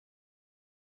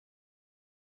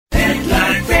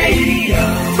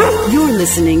You're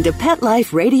listening to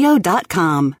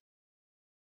PetLifeRadio.com.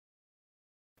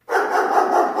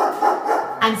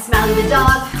 I'm Smiley the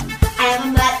dog. I am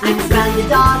a mutt. I'm Smiley the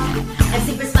dog. I'm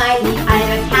super smiley. I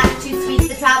have a cat, too sweet,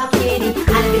 the travel kitty.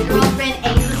 I have a good girlfriend,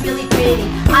 Angel's really pretty.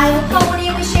 I have a pony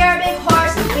and we share a big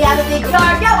horse. We have a big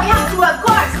yard. Yeah, we have to, of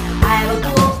course. I have a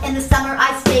pool. In the summer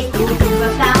I stay cool. To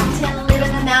a fountain, live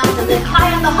in the mountain, live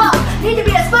high on the hog. Need to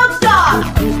be a spokes dog.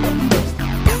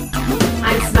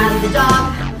 I'm Smiley the dog.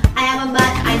 I am a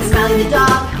mutt. I'm Smiley the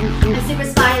dog. I'm super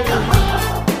smiley.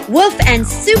 Woof and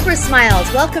Super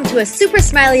Smiles. Welcome to a Super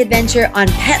Smiley adventure on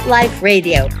Pet Life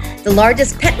Radio, the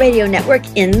largest pet radio network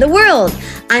in the world.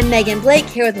 I'm Megan Blake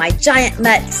here with my giant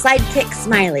mutt sidekick,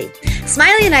 Smiley.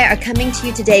 Smiley and I are coming to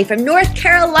you today from North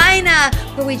Carolina,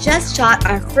 where we just shot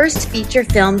our first feature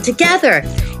film together.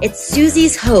 It's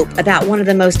Susie's Hope, about one of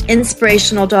the most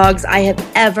inspirational dogs I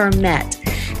have ever met.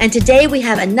 And today we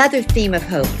have another theme of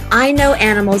hope. I know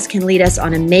animals can lead us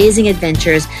on amazing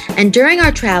adventures, and during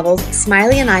our travels,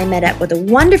 Smiley and I met up with a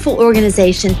wonderful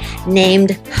organization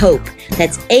named Hope.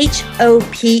 That's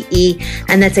H-O-P-E,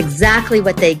 and that's exactly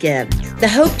what they give. The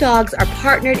Hope Dogs are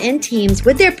partnered in teams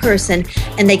with their person,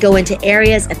 and they go into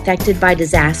areas affected by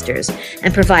disasters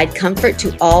and provide comfort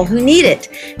to all who need it.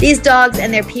 These dogs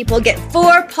and their people get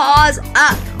 4 paws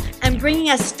up. And bringing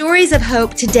us stories of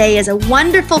hope today is a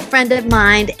wonderful friend of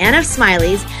mine and of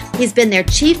Smiley's. He's been their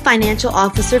chief financial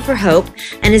officer for Hope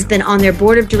and has been on their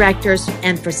board of directors,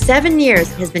 and for 7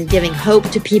 years has been giving hope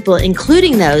to people,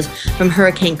 including those from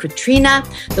Hurricane Katrina,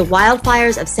 the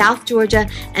wildfires of South Georgia,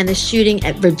 and the shooting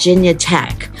at Virginia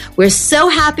Tech. We're so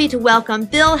happy to welcome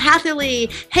Bill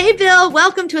Hatherley. Hey, Bill,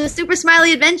 welcome to a Super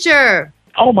Smiley adventure.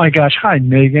 Oh my gosh. Hi,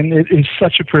 Megan. It is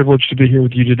such a privilege to be here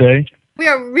with you today. We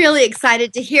are really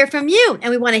excited to hear from you, and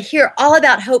we want to hear all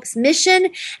about Hope's mission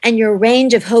and your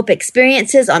range of Hope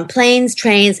experiences on planes,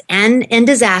 trains, and in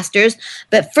disasters.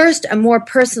 But first, a more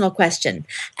personal question.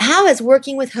 How has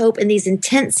working with Hope in these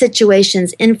intense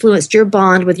situations influenced your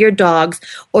bond with your dogs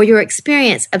or your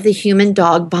experience of the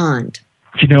human-dog bond?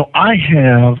 You know, I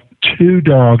have 2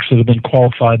 dogs that have been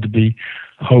qualified to be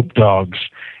Hope dogs.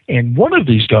 And one of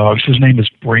these dogs, his name is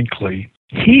Brinkley.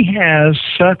 He has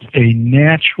such a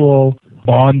natural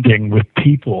bonding with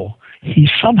people. He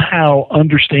somehow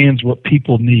understands what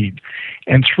people need.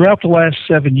 And throughout the last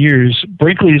 7 years,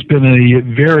 Brinkley has been a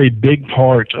very big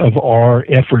part of our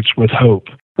efforts with Hope.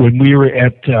 When we were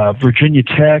at Virginia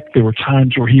Tech, there were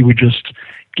times where he would just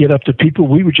get up to people.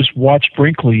 We would just watch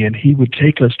Brinkley, and he would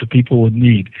take us to people in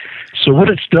need. So what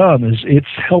it's done is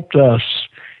it's helped us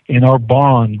in our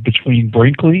bond between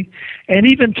Brinkley and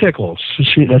even Tickles.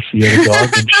 That's the other dog.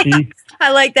 And she,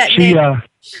 I like that name.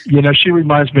 She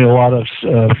reminds me a lot of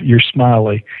your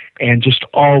Smiley, and just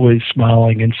always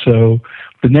smiling. And so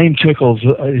the name Tickles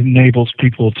enables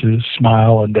people to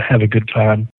smile and to have a good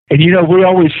time. And, we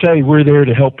always say we're there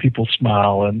to help people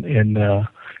smile, and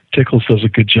Tickles does a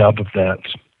good job of that.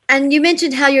 And you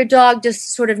mentioned how your dog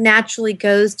just sort of naturally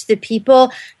goes to the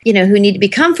people, who need to be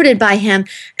comforted by him.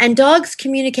 And dogs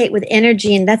communicate with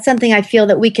energy, and that's something I feel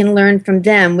that we can learn from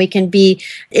them.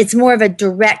 It's more of a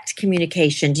direct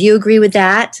communication. Do you agree with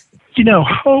that?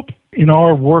 Hope, in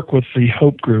our work with the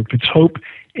Hope Group, it's Hope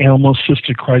Animal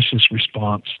Assisted Crisis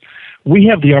Response. We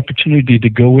have the opportunity to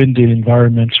go into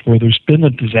environments where there's been a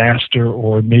disaster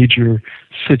or a major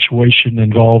situation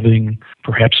involving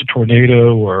perhaps a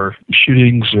tornado or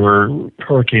shootings or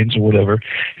hurricanes or whatever.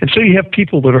 And so you have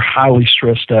people that are highly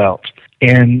stressed out.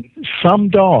 And some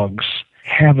dogs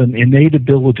have an innate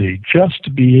ability just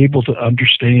to be able to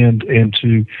understand and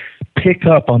to pick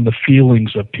up on the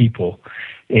feelings of people.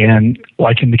 And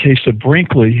like in the case of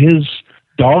Brinkley, his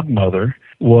dog mother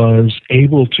was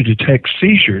able to detect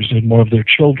seizures in one of their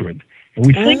children. And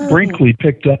we think Brinkley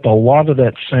picked up a lot of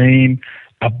that same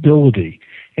ability.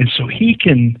 And so he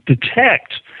can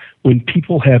detect when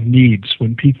people have needs,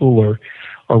 when people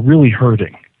are really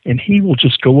hurting. And he will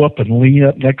just go up and lean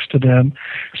up next to them.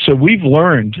 So we've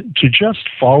learned to just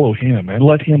follow him and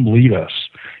let him lead us.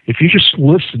 If you just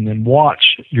listen and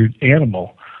watch your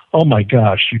animal, oh my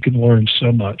gosh, you can learn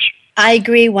so much. I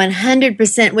agree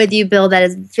 100% with you, Bill. That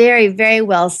is very, very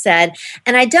well said.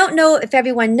 And I don't know if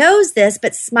everyone knows this,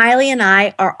 but Smiley and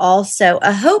I are also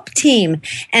a Hope team.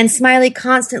 And Smiley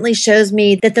constantly shows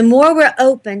me that the more we're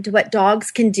open to what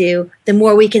dogs can do, the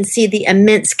more we can see the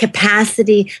immense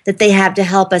capacity that they have to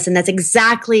help us. And that's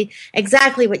exactly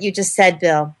what you just said,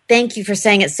 Bill. Thank you for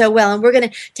saying it so well. And we're going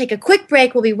to take a quick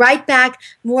break. We'll be right back.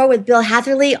 More with Bill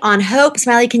Hatherley on Hope.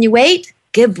 Smiley, can you wait?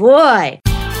 Good boy.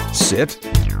 Sit.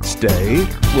 Stay.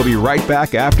 We'll be right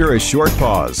back after a short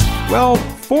pause. Well,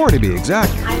 4 to be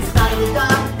exact. I'm Smiley the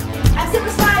dog. I'm Super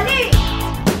Smiley.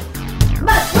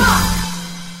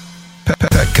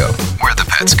 Petco, where the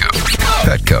pets go.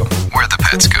 Petco, where the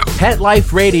pets go. Pet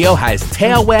Life Radio has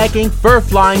tail-wagging,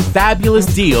 fur-flying, fabulous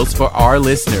deals for our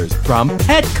listeners from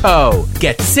Petco.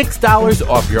 Get $6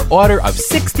 off your order of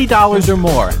 $60 or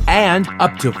more and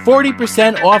up to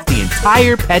 40% off the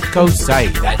entire Petco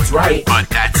site. That's right. But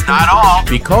that's not all.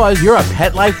 Because you're a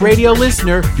Pet Life Radio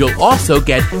listener, you'll also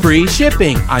get free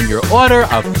shipping on your order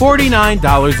of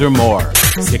 $49 or more.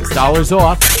 $6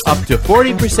 off, up to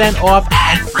 40% off,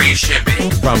 and free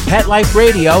shipping from Pet Life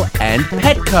Radio and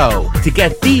Petco. To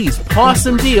get these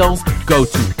awesome deals, go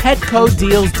to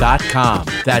petcodeals.com.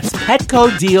 That's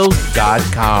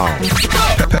petcodeals.com.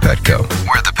 Petco,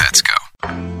 where the pets go.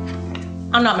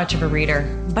 I'm not much of a reader,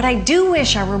 but I do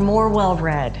wish I were more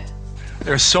well-read.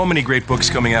 There are so many great books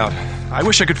coming out. I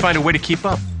wish I could find a way to keep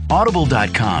up.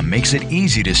 Audible.com makes it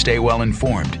easy to stay well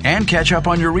informed and catch up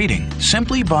on your reading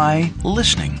simply by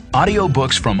listening.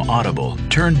 Audiobooks from Audible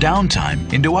turn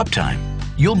downtime into uptime.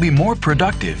 You'll be more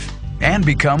productive and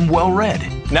become well read.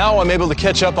 Now I'm able to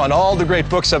catch up on all the great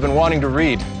books I've been wanting to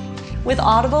read. With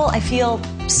Audible, I feel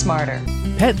smarter.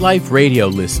 Pet Life Radio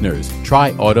listeners,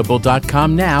 try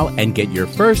Audible.com now and get your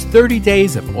first 30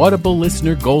 days of Audible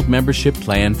Listener Gold membership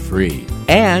plan free.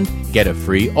 And get a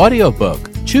free audiobook.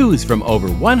 Choose from over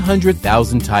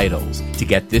 100,000 titles. To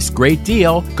get this great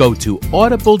deal, go to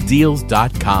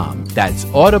audibledeals.com. That's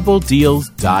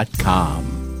audibledeals.com.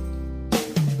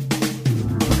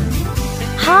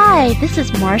 Hi, this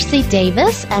is Marcy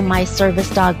Davis and my service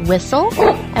dog Whistle,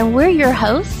 and we're your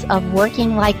hosts of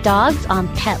Working Like Dogs on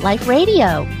Pet Life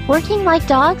Radio. Working Like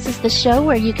Dogs is the show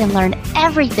where you can learn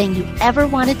everything you ever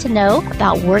wanted to know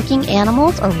about working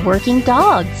animals or working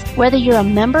dogs. Whether you're a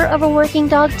member of a working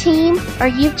dog team or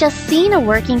you've just seen a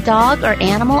working dog or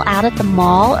animal out at the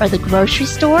mall or the grocery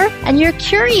store and you're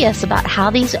curious about how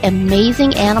these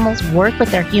amazing animals work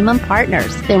with their human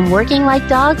partners, then Working Like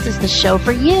Dogs is the show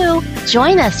for you.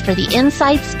 Join us for the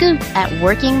inside scoop at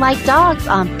Working Like Dogs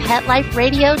on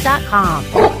PetLifeRadio.com.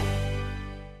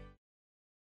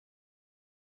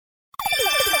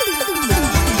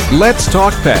 Let's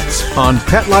Talk Pets on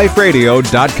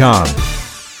PetLifeRadio.com.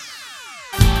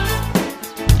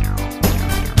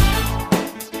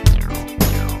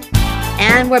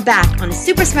 And we're back on a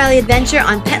super smiley adventure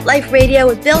on Pet Life Radio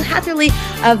with Bill Hatherley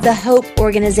of the Hope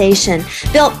Organization.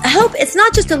 Bill, Hope, it's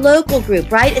not just a local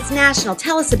group, right? It's national.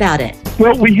 Tell us about it.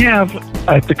 Well, we have,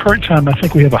 at the current time, I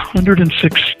think we have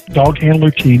 106 dog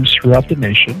handler teams throughout the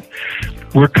nation.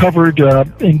 We're covered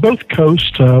in both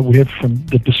coasts. We have from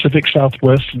the Pacific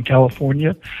Southwest in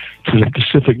California to the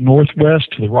Pacific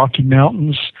Northwest to the Rocky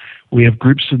Mountains. We have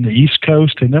groups in the East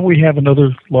Coast, and then we have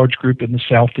another large group in the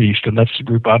Southeast, and that's the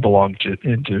group I belong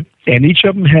into. And each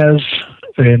of them has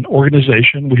an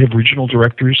organization. We have regional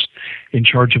directors in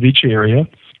charge of each area,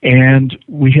 and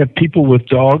we have people with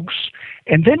dogs,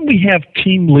 and then we have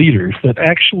team leaders that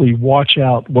actually watch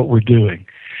out what we're doing.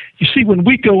 You see, when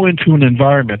we go into an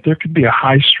environment, there could be a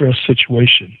high-stress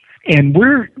situation, and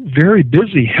we're very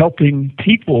busy helping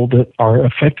people that are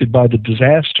affected by the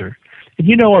disaster. And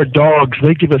you know, our dogs,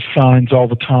 they give us signs all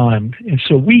the time. And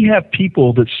so we have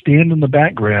people that stand in the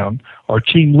background, our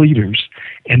team leaders,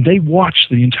 and they watch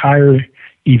the entire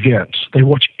event. They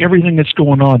watch everything that's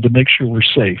going on to make sure we're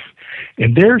safe.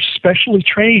 And they're specially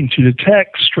trained to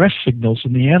detect stress signals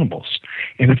in the animals.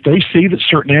 And if they see that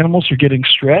certain animals are getting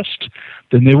stressed,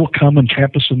 then they will come and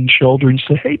tap us on the shoulder and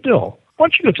say, "Hey, Bill, why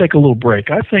don't you go take a little break?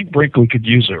 I think Brinkley could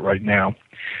use it right now."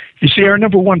 You see, our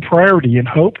number one priority in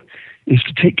Hope is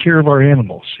to take care of our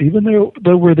animals. Even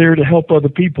though we're there to help other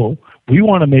people, we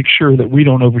want to make sure that we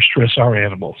don't overstress our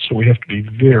animals. So we have to be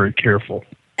very careful.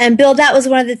 And Bill, that was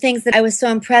one of the things that I was so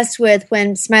impressed with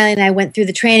when Smiley and I went through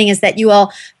the training, is that you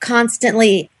all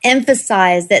constantly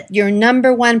emphasized that your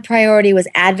number one priority was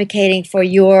advocating for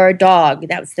your dog.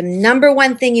 That was the number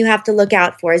one thing you have to look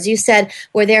out for. As you said,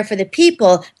 we're there for the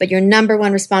people, but your number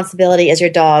one responsibility is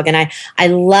your dog. And I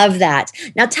love that.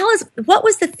 Now tell us, what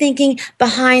was the thinking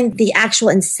behind the actual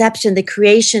inception, the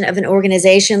creation of an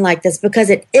organization like this?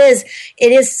 Because it is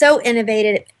so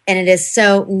innovative and it is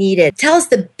so needed. Tell us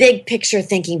the big picture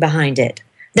thinking behind it,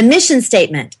 the mission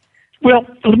statement. Well,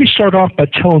 let me start off by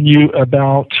telling you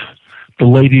about the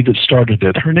lady that started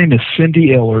it. Her name is Cindy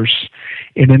Ehlers.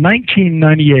 And in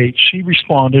 1998, she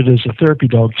responded as a therapy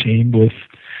dog team with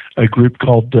a group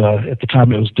called, at the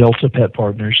time it was Delta Pet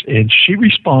Partners. And she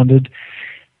responded,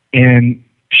 and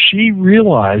she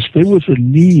realized there was a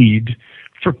need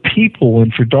for people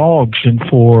and for dogs and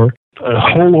for a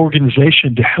whole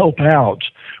organization to help out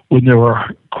when there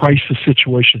are crisis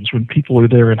situations, when people are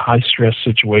there in high-stress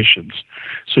situations.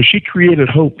 So she created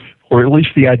Hope, or at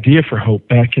least the idea for Hope,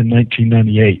 back in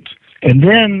 1998. And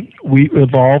then we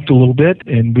evolved a little bit,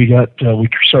 and we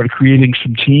started creating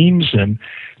some teams, and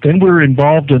then we were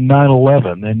involved in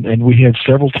 9/11, and we had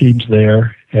several teams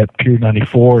there at Pier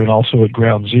 94 and also at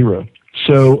Ground Zero.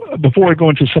 So before I go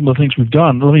into some of the things we've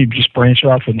done, let me just branch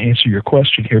off and answer your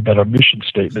question here about our mission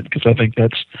statement, because I think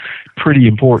that's pretty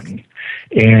important.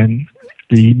 And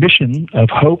the mission of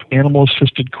HOPE Animal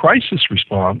Assisted Crisis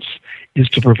Response is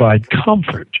to provide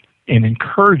comfort and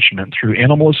encouragement through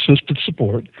animal-assisted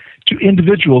support to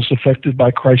individuals affected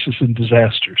by crisis and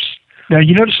disasters. Now,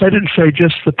 you notice I didn't say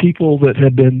just the people that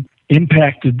have been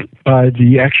impacted by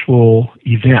the actual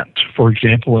event. For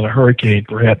example, in a hurricane,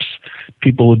 perhaps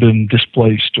people have been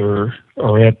displaced or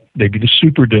at maybe the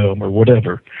Superdome or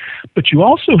whatever. But you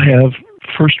also have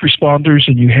first responders,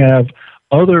 and you have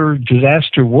other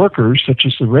disaster workers, such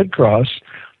as the Red Cross,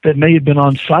 that may have been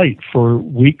on site for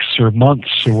weeks or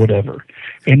months or whatever.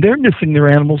 And they're missing their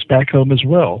animals back home as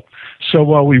well. So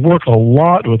while we work a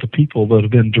lot with the people that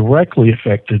have been directly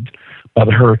affected by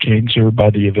the hurricanes or by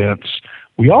the events,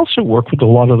 we also work with a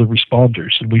lot of the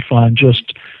responders, and we find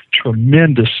just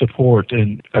tremendous support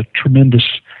and a tremendous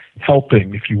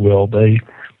helping, if you will. They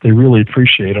really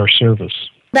appreciate our service.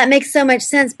 That makes so much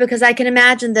sense, because I can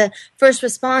imagine the first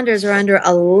responders are under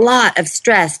a lot of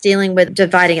stress dealing with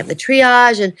dividing up the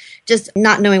triage and just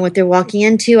not knowing what they're walking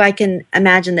into. I can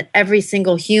imagine that every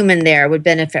single human there would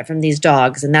benefit from these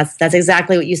dogs, and that's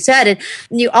exactly what you said. And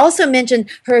you also mentioned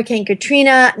Hurricane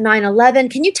Katrina, 9/11.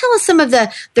 Can you tell us some of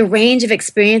the range of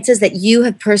experiences that you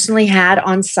have personally had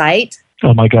on site?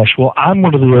 Oh my gosh, well, I'm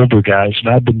one of the older guys,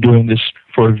 and I've been doing this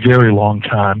for a very long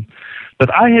time. But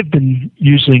I have been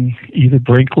using either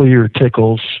Brinkley or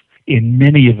Tickles in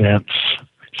many events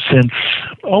since,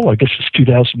 I guess it's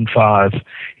 2005.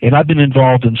 And I've been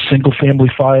involved in single-family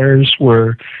fires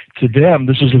where, to them,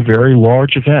 this is a very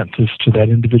large event as to that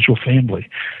individual family.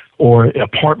 Or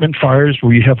apartment fires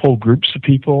where you have whole groups of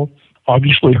people.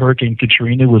 Obviously, Hurricane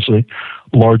Katrina was a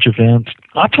large event.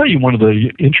 I'll tell you, one of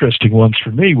the interesting ones for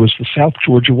me was the South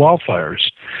Georgia wildfires.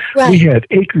 Right. We had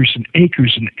acres and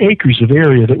acres and acres of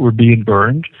area that were being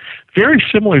burned, very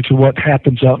similar to what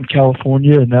happens out in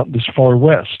California and out in this far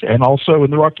west, and also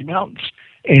in the Rocky Mountains.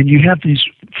 And you have these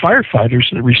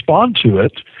firefighters that respond to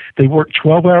it. They work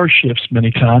 12-hour shifts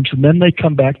many times, and then they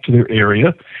come back to their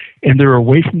area, and they're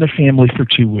away from their family for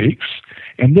 2 weeks.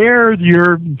 And they're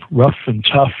your rough and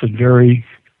tough and very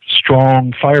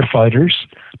strong firefighters,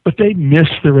 but they miss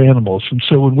their animals. And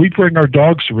so when we bring our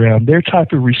dogs around, their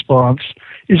type of response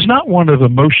is not one of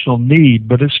emotional need,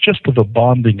 but it's just of a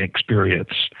bonding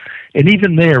experience. And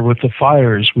even there with the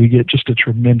fires, we get just a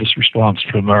tremendous response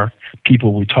from our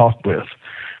people we talk with.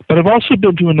 But I've also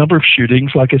been to a number of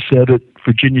shootings. Like I said, at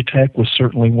Virginia Tech was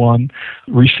certainly one.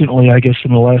 Recently, I guess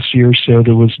in the last year or so,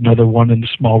 there was another one in the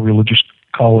small religious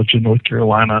college in North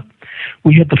Carolina.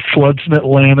 We had the floods in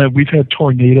Atlanta. We've had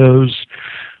tornadoes.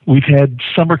 We've had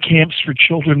summer camps for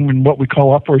children in what we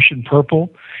call Operation Purple.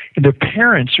 And their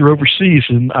parents are overseas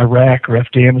in Iraq or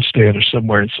Afghanistan or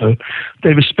somewhere. And so they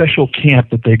have a special camp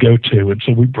that they go to. And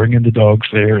so we bring in the dogs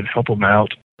there and help them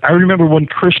out. I remember one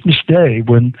Christmas Day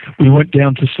when we went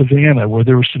down to Savannah, where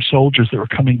there were some soldiers that were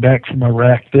coming back from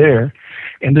Iraq there,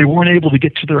 and they weren't able to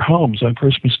get to their homes on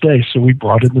Christmas Day, so we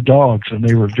brought in the dogs, and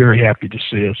they were very happy to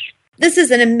see us. This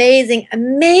is an amazing,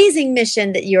 amazing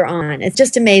mission that you're on. It's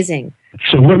just amazing.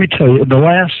 So let me tell you, in the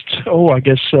last,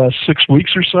 6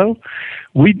 weeks or so,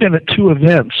 we've been at two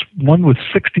events, one with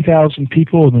 60,000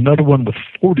 people and another one with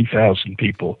 40,000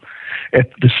 people.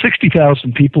 At the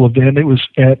 60,000 people event, it was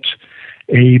at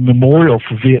a memorial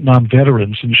for Vietnam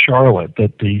veterans in Charlotte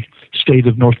that the state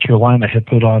of North Carolina had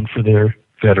put on for their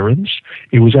veterans.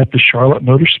 It was at the Charlotte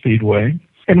Motor Speedway.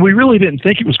 And we really didn't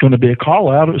think it was going to be a call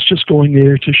out. It was just going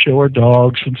there to show our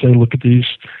dogs and say, look at these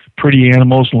pretty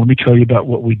animals and let me tell you about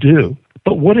what we do.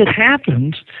 But what had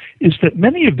happened is that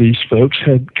many of these folks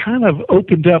had kind of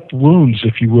opened up wounds,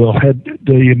 if you will, had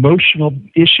the emotional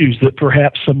issues that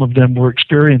perhaps some of them were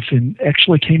experiencing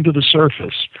actually came to the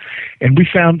surface. And we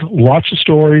found lots of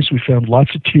stories, we found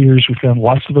lots of tears, we found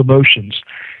lots of emotions,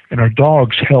 and our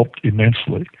dogs helped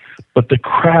immensely. But the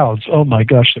crowds, oh my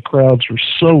gosh, the crowds were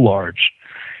so large.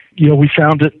 We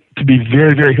found it to be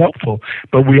very, very helpful.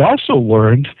 But we also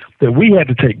learned that we had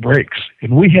to take breaks,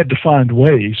 and we had to find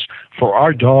ways for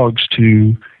our dogs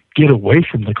to get away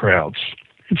from the crowds.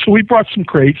 And so we brought some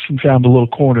crates and found a little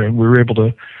corner, and we were able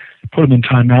to put them in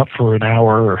timeout for an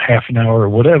hour or half an hour or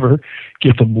whatever,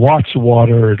 give them lots of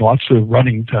water and lots of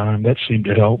running time. That seemed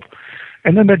to help.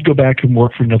 And then they'd go back and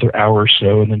work for another hour or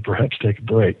so and then perhaps take a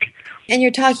break. And you're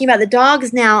talking about the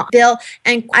dogs now, Bill.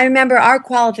 And I remember our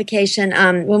qualification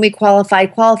when we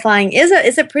qualified. Qualifying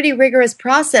is a pretty rigorous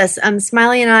process.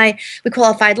 Smiley and I, we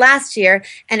qualified last year,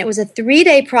 and it was a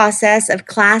 3-day process of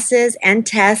classes and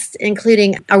tests,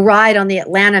 including a ride on the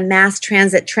Atlanta Mass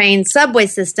Transit train subway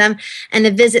system and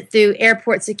a visit through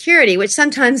airport security, which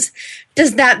sometimes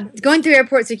going through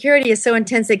airport security is so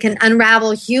intense it can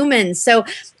unravel humans. So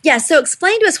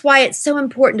explain to us why it's so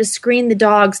important to screen the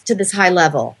dogs to this high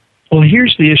level. Well,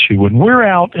 here's the issue. When we're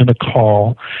out in a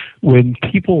call, when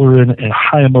people are in a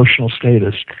high emotional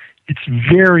status, it's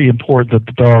very important that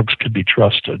the dogs can be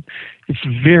trusted. It's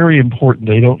very important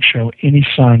they don't show any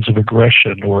signs of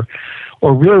aggression or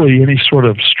really any sort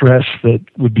of stress that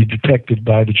would be detected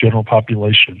by the general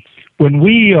population. When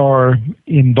we are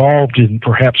involved in,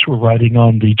 perhaps we're riding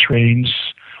on the trains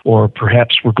or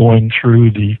perhaps we're going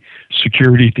through the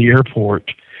security at the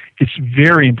airport, it's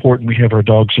very important we have our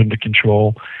dogs under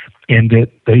control and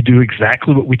that they do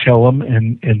exactly what we tell them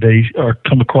and they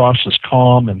come across as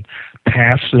calm and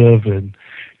passive, and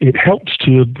it helps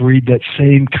to breed that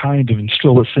same kind of,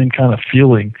 instill that same kind of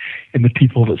feeling in the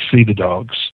people that see the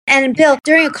dogs. And Bill,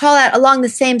 during a call out along the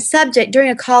same subject,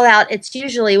 it's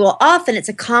usually, often it's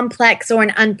a complex or an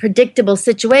unpredictable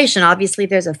situation. Obviously,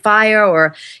 there's a fire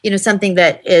or, something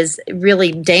that is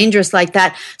really dangerous like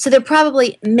that. So there are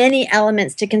probably many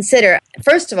elements to consider.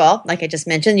 First of all, like I just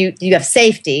mentioned, you have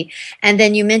safety. And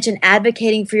then you mentioned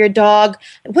advocating for your dog.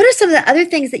 What are some of the other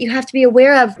things that you have to be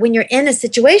aware of when you're in a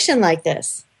situation like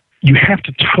this? You have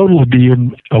to totally be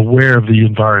aware of the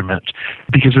environment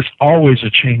because it's always a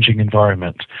changing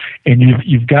environment. And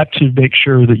you've got to make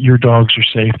sure that your dogs are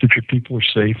safe, that your people are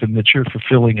safe, and that you're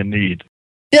fulfilling a need.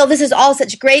 Bill, this is all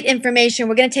such great information.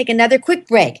 We're going to take another quick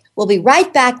break. We'll be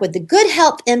right back with the good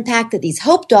health impact that these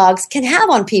Hope dogs can have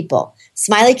on people.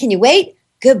 Smiley, can you wait?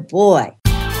 Good boy.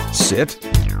 Sit,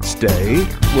 stay.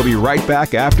 We'll be right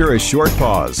back after a short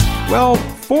pause. Well,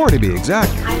 4 to be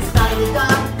exact. I'm Smiley the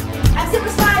dog. I'm Super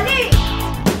Smiley.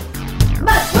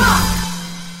 Let's rock!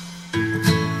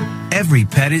 Every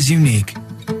pet is unique.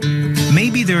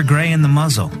 Maybe they're gray in the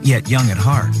muzzle, yet young at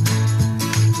heart.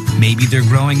 Maybe they're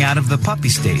growing out of the puppy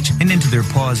stage and into their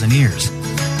paws and ears.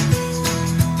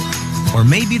 Or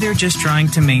maybe they're just trying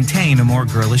to maintain a more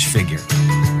girlish figure.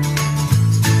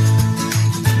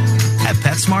 At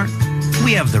PetSmart,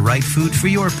 we have the right food for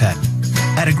your pet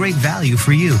at a great value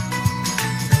for you.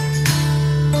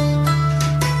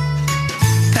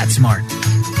 PetSmart.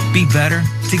 Be better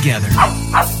together.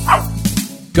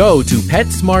 Go to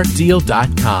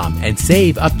PetSmartDeal.com and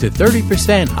save up to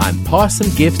 30% on awesome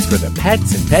gifts for the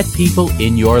pets and pet people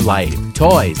in your life.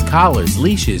 Toys, collars,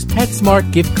 leashes,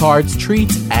 PetSmart gift cards,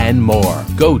 treats, and more.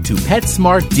 Go to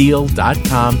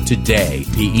PetSmartDeal.com today.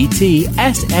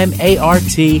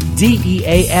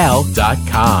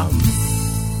 PetSmartDeal.com.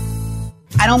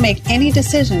 I don't make any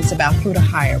decisions about who to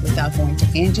hire without going to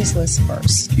Angie's List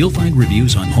first. You'll find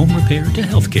reviews on home repair to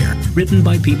healthcare, written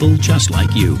by people just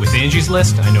like you. With Angie's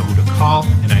List, I know who to call,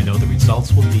 and I know the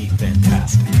results will be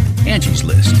fantastic. Angie's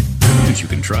List, who you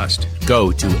can trust.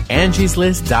 Go to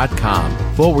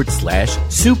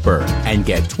angieslist.com/super and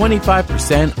get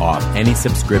 25% off any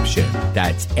subscription.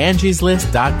 That's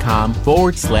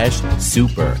angieslist.com/super.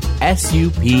 SUPER.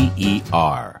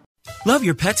 Love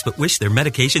your pets but wish their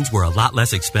medications were a lot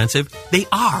less expensive? They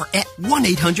are at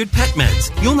 1-800-PET-MEDS.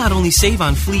 You'll not only save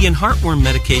on flea and heartworm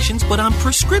medications, but on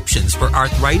prescriptions for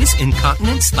arthritis,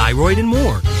 incontinence, thyroid, and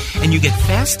more. And you get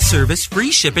fast service, free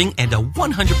shipping, and a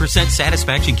 100%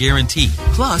 satisfaction guarantee.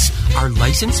 Plus, our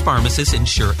licensed pharmacists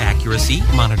ensure accuracy,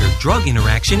 monitor drug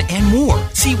interaction, and more.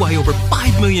 See why over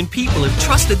 5 million people have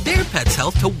trusted their pet's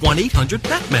health to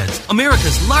 1-800-PET-MEDS,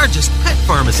 America's largest pet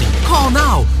pharmacy. Call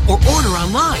now or order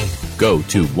online. Go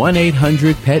to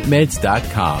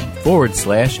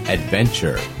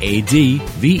 1-800-PetMeds.com/adventure, ADVENTURE,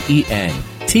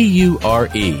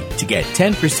 to get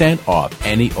 10% off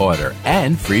any order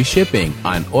and free shipping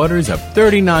on orders of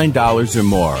 $39 or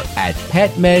more at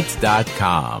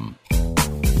PetMeds.com.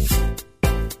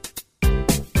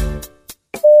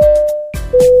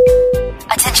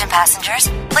 Attention passengers,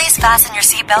 please fasten your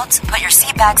seatbelts, put your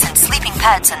seat bags and sleeping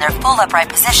pets in their full upright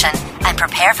position, and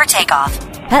prepare for takeoff.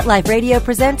 Pet Life Radio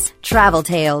presents Travel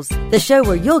Tales, the show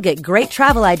where you'll get great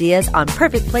travel ideas on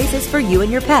perfect places for you and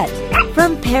your pet.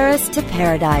 From Paris to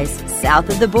paradise, south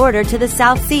of the border to the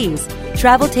South Seas,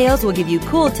 Travel Tales will give you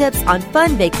cool tips on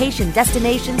fun vacation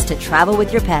destinations to travel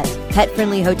with your pet,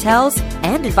 pet-friendly hotels,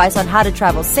 and advice on how to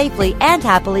travel safely and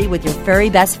happily with your furry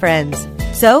best friends.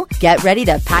 So, get ready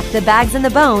to pack the bags and the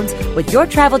bones with your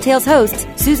Travel Tales hosts,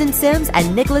 Susan Sims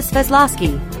and Nicholas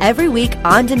Veslowski, every week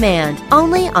on demand,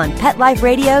 only on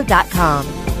PetLifeRadio.com.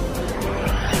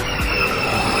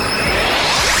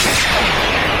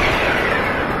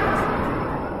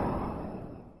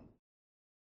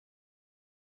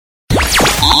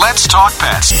 Let's Talk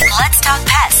Pets. Let's Talk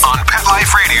Pets On Pet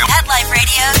Life Radio. Pet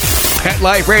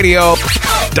Life Radio.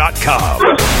 PetLifeRadio.com.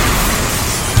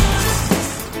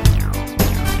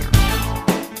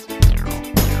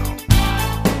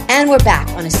 And we're back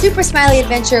on a Super Smiley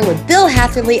adventure with Bill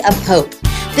Hatherley of Hope.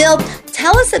 Bill,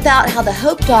 tell us about how the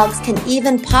Hope dogs can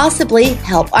even possibly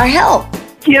help our health.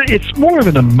 Yeah, it's more of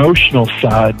an emotional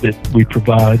side that we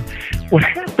provide. What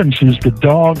happens is the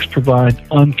dogs provide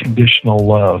unconditional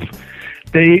love.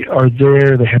 They are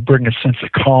there. They bring a sense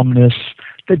of calmness.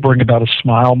 They bring about a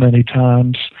smile many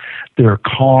times. They're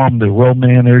calm. They're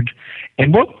well-mannered.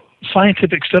 And what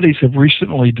scientific studies have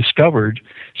recently discovered,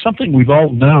 something we've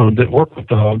all known that work with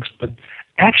dogs, but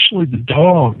actually the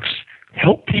dogs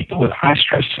help people with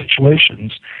high-stress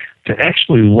situations to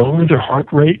actually lower their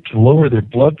heart rate, to lower their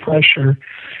blood pressure.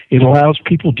 It allows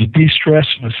people to de-stress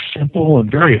in a simple and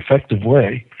very effective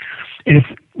way. And if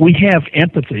we have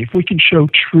empathy, if we can show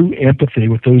true empathy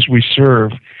with those we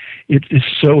serve, it is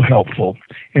so helpful.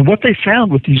 And what they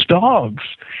found with these dogs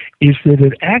is that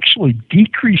it actually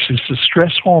decreases the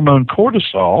stress hormone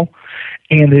cortisol,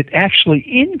 and it actually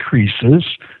increases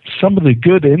some of the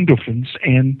good endorphins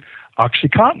and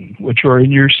OxyContin, which are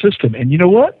in your system. And you know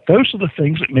what? Those are the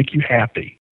things that make you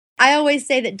happy. I always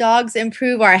say that dogs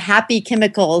improve our happy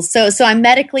chemicals. So I'm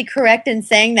medically correct in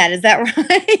saying that. Is that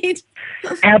right?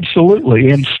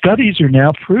 Absolutely. And studies are now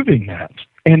proving that.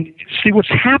 And see, what's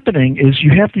happening is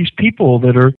you have these people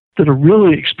that are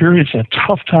really experiencing a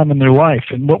tough time in their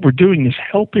life. And what we're doing is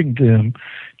helping them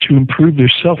to improve their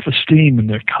self-esteem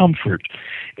and their comfort.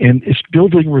 And it's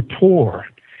building rapport.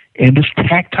 And this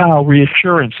tactile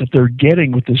reassurance that they're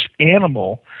getting with this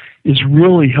animal is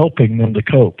really helping them to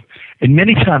cope. And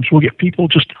many times we'll get people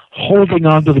just holding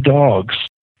on to the dogs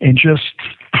and just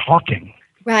talking.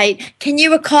 Right. Can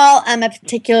you recall a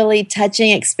particularly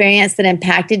touching experience that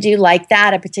impacted you like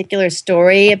that, a particular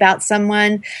story about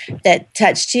someone that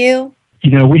touched you?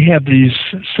 You know, we have these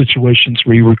situations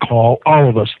we recall, all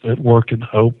of us that work in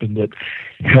Hope and that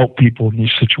help people in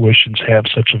these situations have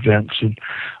such events. And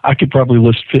I could probably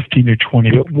list 15 or 20,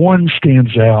 but one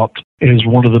stands out as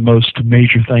one of the most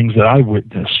major things that I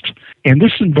witnessed. And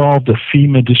this involved a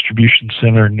FEMA distribution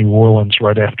center in New Orleans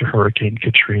right after Hurricane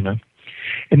Katrina.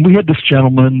 And we had this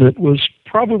gentleman that was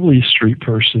probably a street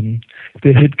person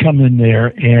that had come in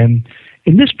there, and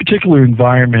in this particular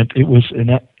environment, it was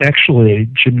actually a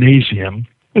gymnasium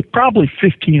with probably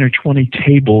 15 or 20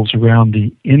 tables around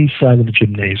the inside of the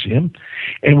gymnasium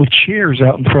and with chairs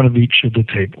out in front of each of the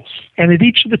tables. And at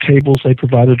each of the tables, they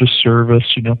provided a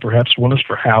service. You know, perhaps one is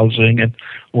for housing and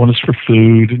one is for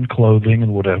food and clothing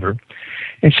and whatever.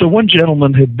 And so one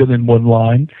gentleman had been in one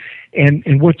line,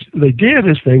 and what they did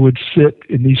is they would sit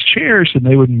in these chairs and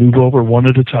they would move over one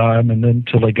at a time, and then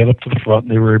until they got up to the front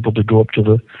and they were able to go up to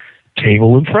the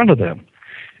table in front of them.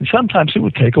 And sometimes it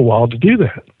would take a while to do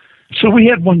that. So we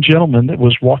had one gentleman that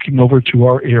was walking over to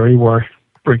our area where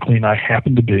Brinkley and I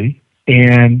happened to be,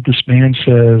 and this man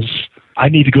says, I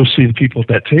need to go see the people at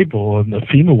that table. And the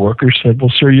FEMA worker said,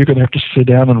 well, sir, you're going to have to sit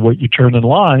down and wait your turn in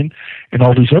line, and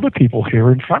all these other people here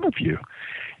are in front of you.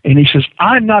 And he says,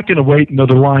 I'm not going to wait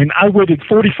another line. I waited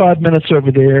 45 minutes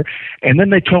over there, and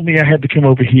then they told me I had to come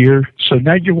over here. So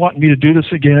now you're wanting me to do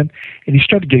this again? And he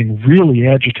started getting really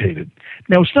agitated.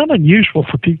 Now, it's not unusual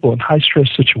for people in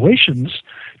high-stress situations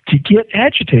to get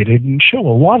agitated and show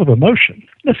a lot of emotion.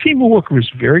 The FEMA worker was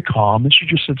very calm, and she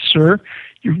just said, sir,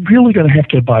 you're really going to have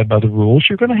to abide by the rules.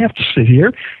 You're going to have to sit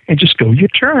here and just go your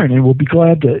turn, and we'll be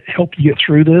glad to help you get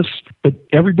through this, but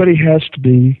everybody has to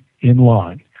be in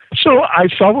line. So I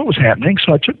saw what was happening,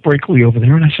 so I took Brinkley over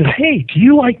there, and I said, hey, do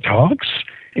you like dogs?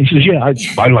 And he says, yeah,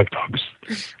 I like dogs.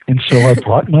 And so I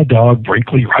brought my dog,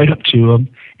 Brinkley, right up to him,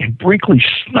 and Brinkley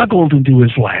snuggled into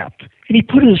his lap. And he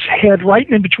put his head right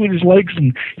in between his legs,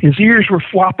 and his ears were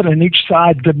flopping on each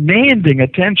side, demanding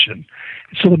attention.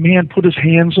 So the man put his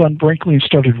hands on Brinkley and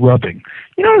started rubbing.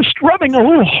 You know, it was rubbing a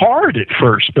little hard at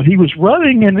first, but he was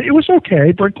rubbing, and it was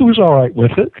okay. Brinkley was all right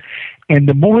with it. And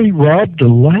the more he rubbed, the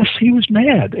less he was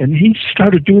mad. And he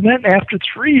started doing that, and after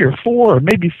 3 or 4 or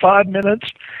maybe 5 minutes,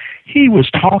 he was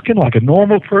talking like a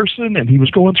normal person, and he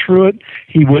was going through it.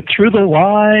 He went through the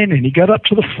line, and he got up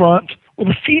to the front. Well,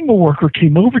 the FEMA worker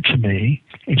came over to me,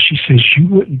 and she says, you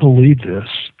wouldn't believe this,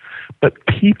 but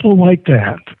people like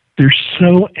that, they're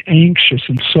so anxious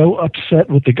and so upset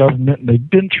with the government, and they've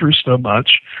been through so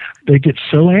much, they get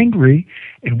so angry,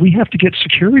 and we have to get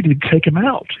security to take them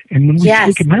out. And when we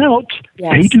take them out,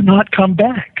 they do not come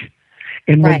back.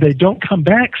 And when they don't come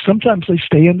back, sometimes they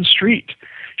stay in the street.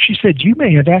 She said, you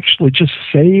may have actually just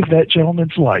saved that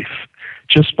gentleman's life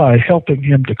just by helping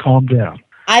him to calm down.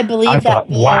 I believe thought,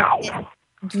 wow.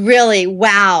 Really,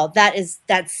 wow.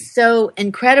 That's so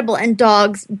incredible. And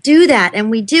dogs do that. And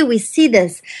we see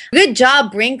this. Good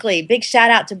job, Brinkley. Big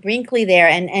shout out to Brinkley there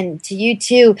and to you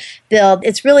too, Bill.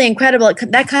 It's really incredible.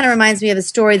 That kind of reminds me of a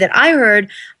story that I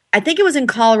heard. I think it was in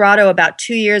Colorado about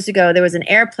 2 years ago. There was an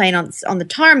airplane on the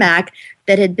tarmac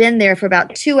that had been there for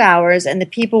about 2 hours, and the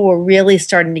people were really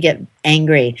starting to get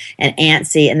angry and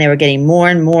antsy, and they were getting more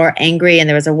and more angry, and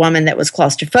there was a woman that was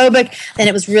claustrophobic, and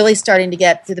it was really starting to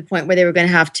get to the point where they were going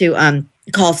to have to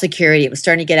call security. It was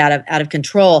starting to get out of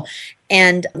control,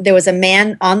 and there was a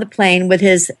man on the plane with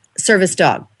his service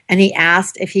dog, and he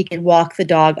asked if he could walk the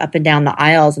dog up and down the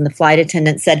aisles, and the flight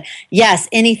attendant said, yes,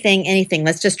 anything,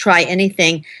 let's just try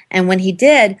anything. And when he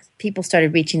did, people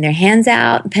started reaching their hands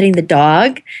out and petting the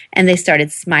dog, and they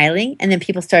started smiling, and then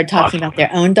people started talking about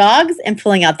their own dogs and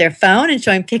pulling out their phone and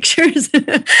showing pictures.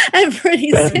 And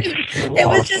pretty soon it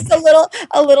was just a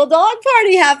little dog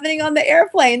party happening on the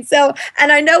airplane. So,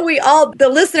 and I know the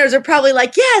listeners are probably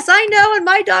like, yes, I know, and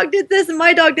my dog did this and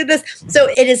my dog did this. So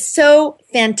it is so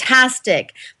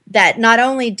fantastic that not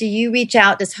only do you reach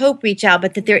out, does Hope reach out,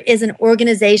 but that there is an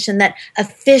organization that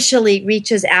officially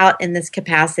reaches out in this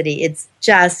capacity. It's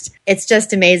just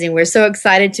amazing. We're so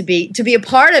excited to be a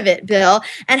part of it, Bill.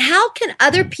 And how can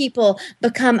other people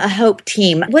become a Hope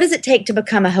team? What does it take to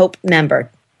become a Hope member?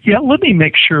 Yeah, let me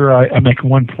make sure I make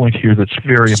one point here that's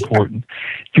very important.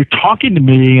 You're talking to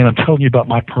me, and I'm telling you about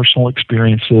my personal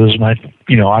experiences, and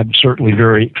I'm certainly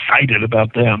very excited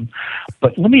about them.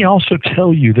 But let me also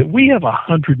tell you that we have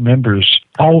 100 members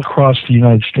all across the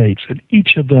United States, and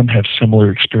each of them have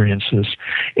similar experiences.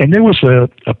 And there was a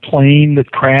plane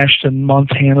that crashed in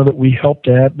Montana that we helped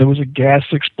at. There was a gas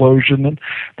explosion, and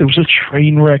there was a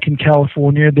train wreck in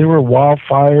California. There were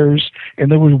wildfires,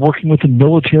 and they were working with the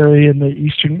military in the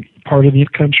eastern part of the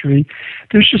country.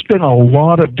 There's just been a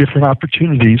lot of different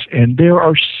opportunities, and there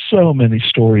are so many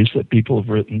stories that people have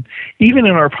written. Even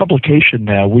in our publication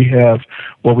now, we have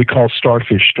what we call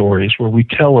Starfish Stories, where we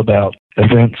tell about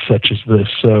events such as this.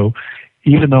 So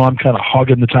even though I'm kind of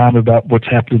hogging the time about what's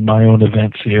happened in my own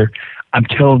events here, I'm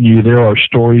telling you there are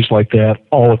stories like that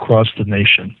all across the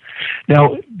nation.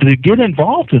 Now, to get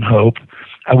involved in Hope,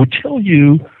 I would tell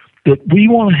you that we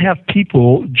want to have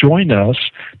people join us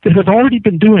that have already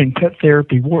been doing pet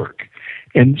therapy work.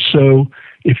 And so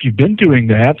if you've been doing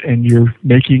that and you're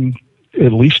making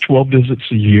at least 12 visits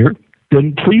a year,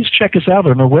 then please check us out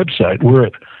on our website. We're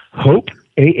at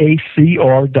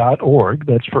hopeaacr.org.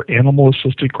 That's for Animal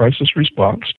Assisted Crisis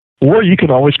Response. Or you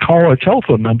can always call our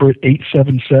telephone number at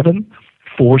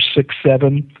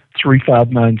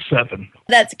 877-467-3597.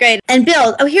 That's great. And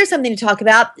Bill, here's something to talk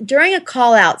about. During a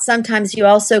call out, sometimes you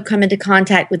also come into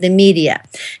contact with the media.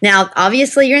 Now,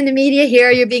 obviously, you're in the media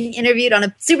here. You're being interviewed on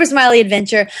a Super Smiley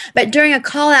adventure. But during a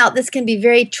call out, this can be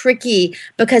very tricky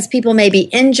because people may be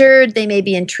injured. They may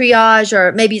be in triage,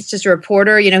 or maybe it's just a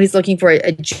reporter. He's looking for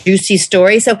a juicy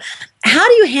story. So how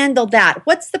do you handle that?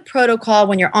 What's the protocol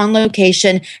when you're on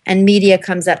location and media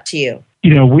comes up to you?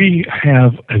 We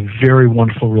have a very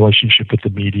wonderful relationship with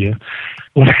the media.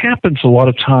 What happens a lot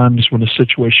of times when a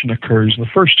situation occurs, in the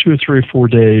first 2 or 3 or 4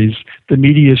 days, the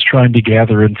media is trying to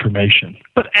gather information.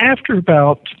 But after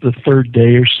about the third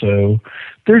day or so,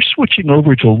 they're switching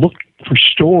over to look for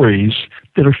stories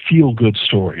that are feel-good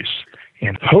stories.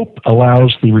 And Hope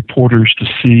allows the reporters to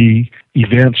see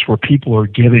events where people are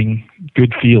getting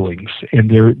good feelings,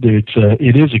 and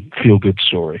it is a feel-good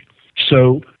story.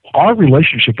 So our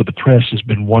relationship with the press has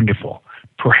been wonderful.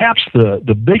 Perhaps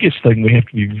the biggest thing we have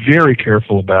to be very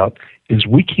careful about is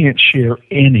we can't share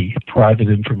any private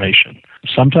information.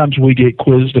 Sometimes we get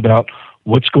quizzed about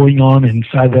what's going on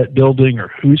inside that building or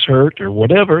who's hurt or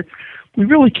whatever. We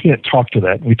really can't talk to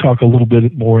that. We talk a little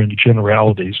bit more in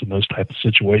generalities in those type of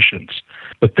situations.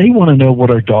 But they want to know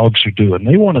what our dogs are doing.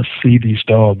 They want to see these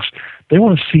dogs. They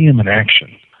want to see them in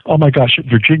action. Oh my gosh, at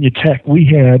Virginia Tech, we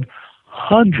had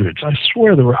hundreds, I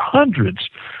swear there were hundreds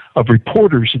of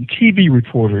reporters and TV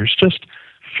reporters just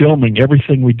filming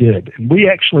everything we did. And we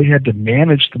actually had to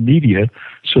manage the media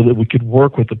so that we could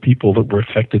work with the people that were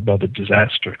affected by the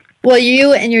disaster. Well,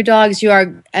 you and your dogs, you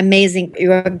are amazing.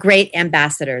 You are great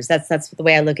ambassadors. That's the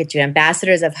way I look at you.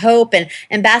 Ambassadors of hope and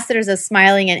ambassadors of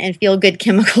smiling and feel-good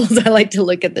chemicals. I like to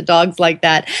look at the dogs like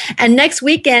that. And next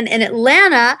weekend in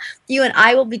Atlanta, you and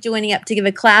I will be joining up to give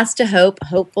a class to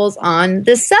hopefuls on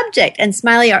this subject. And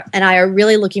Smiley and I are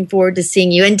really looking forward to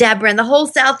seeing you and Deborah and the whole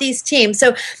Southeast team.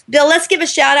 So, Bill, let's give a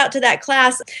shout out to that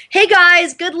class. Hey,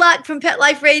 guys, good luck from Pet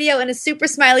Life Radio and a Super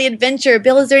Smiley adventure.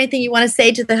 Bill, is there anything you want to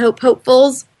say to the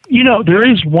hopefuls? There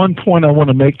is one point I want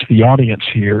to make to the audience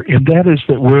here, and that is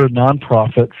that we're a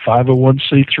nonprofit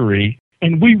 501c3,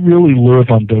 And we really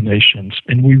live on donations,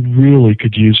 and we really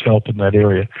could use help in that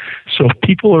area. So if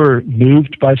people are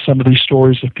moved by some of these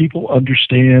stories, if people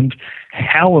understand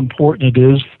how important it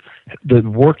is, the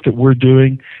work that we're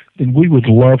doing, then we would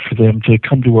love for them to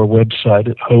come to our website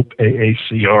at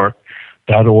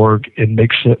hopeaacr.org and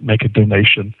make a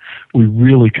donation. We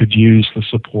really could use the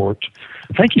support.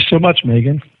 Thank you so much,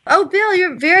 Megan. Oh, Bill,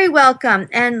 you're very welcome.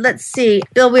 And let's see,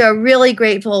 Bill, we are really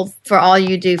grateful for all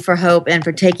you do for Hope and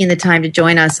for taking the time to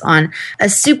join us on a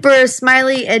super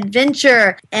smiley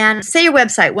adventure. And say your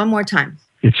website one more time.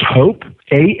 It's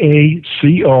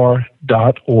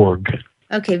hopeaacr.org.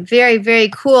 Okay, very, very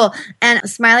cool. And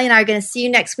Smiley and I are going to see you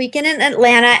next weekend in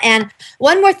Atlanta. And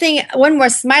one more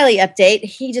Smiley update.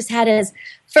 He just had his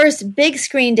first big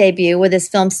screen debut with his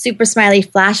film Super Smiley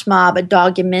Flash Mob, a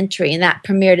documentary, and that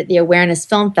premiered at the Awareness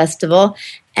Film Festival.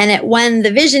 And it won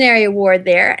the Visionary Award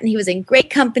there. And he was in great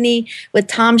company with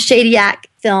Tom Shadyac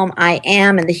film I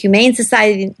Am and the Humane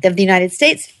Society of the United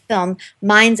States film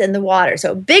Minds in the Water.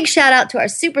 So big shout out to our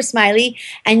Super Smiley.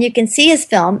 And you can see his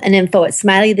film and info at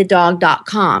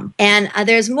smileythedog.com. And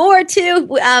there's more too.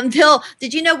 Bill,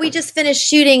 did you know we just finished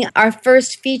shooting our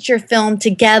first feature film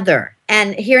together?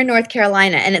 And here in North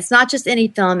Carolina, and it's not just any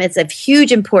film, it's of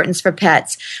huge importance for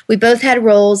pets. We both had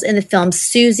roles in the film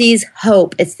Susie's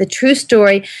Hope. It's the true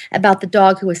story about the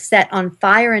dog who was set on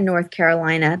fire in North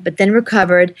Carolina, but then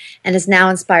recovered and has now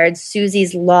inspired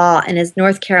Susie's Law and is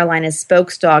North Carolina's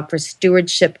spokesdog for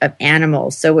stewardship of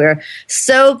animals. So we're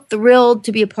so thrilled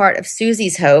to be a part of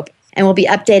Susie's Hope. And we'll be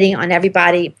updating on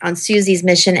everybody on Susie's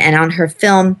mission and on her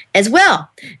film as well.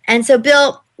 And so,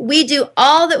 Bill, we do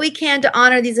all that we can to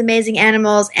honor these amazing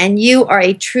animals, and you are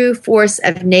a true force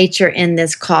of nature in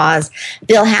this cause.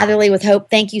 Bill Hatherley with Hope,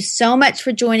 thank you so much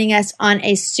for joining us on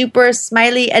a super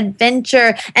smiley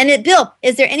adventure. And Bill,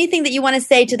 is there anything that you want to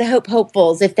say to the Hope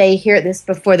hopefuls if they hear this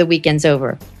before the weekend's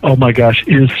over? Oh my gosh,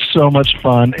 it is so much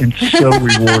fun and so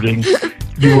rewarding.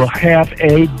 You will have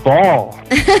a ball.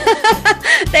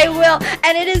 They will.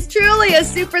 And it is truly a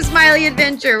super smiley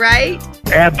adventure, right?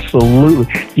 Absolutely.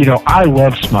 You know, I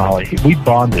love Smiley. We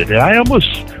bonded. And I almost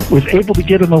was able to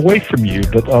get him away from you.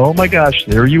 But, oh, my gosh,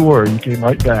 there you were. You came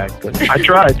right back. But I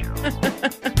tried.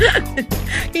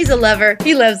 He's a lover.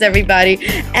 He loves everybody.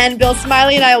 And Bill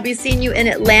Smiley and I will be seeing you in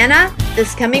Atlanta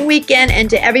this coming weekend. And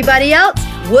to everybody else,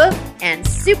 woof and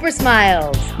super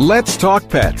smiles. Let's Talk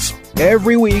Pets.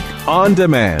 Every week on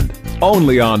demand,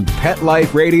 only on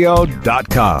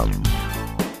PetLifeRadio.com.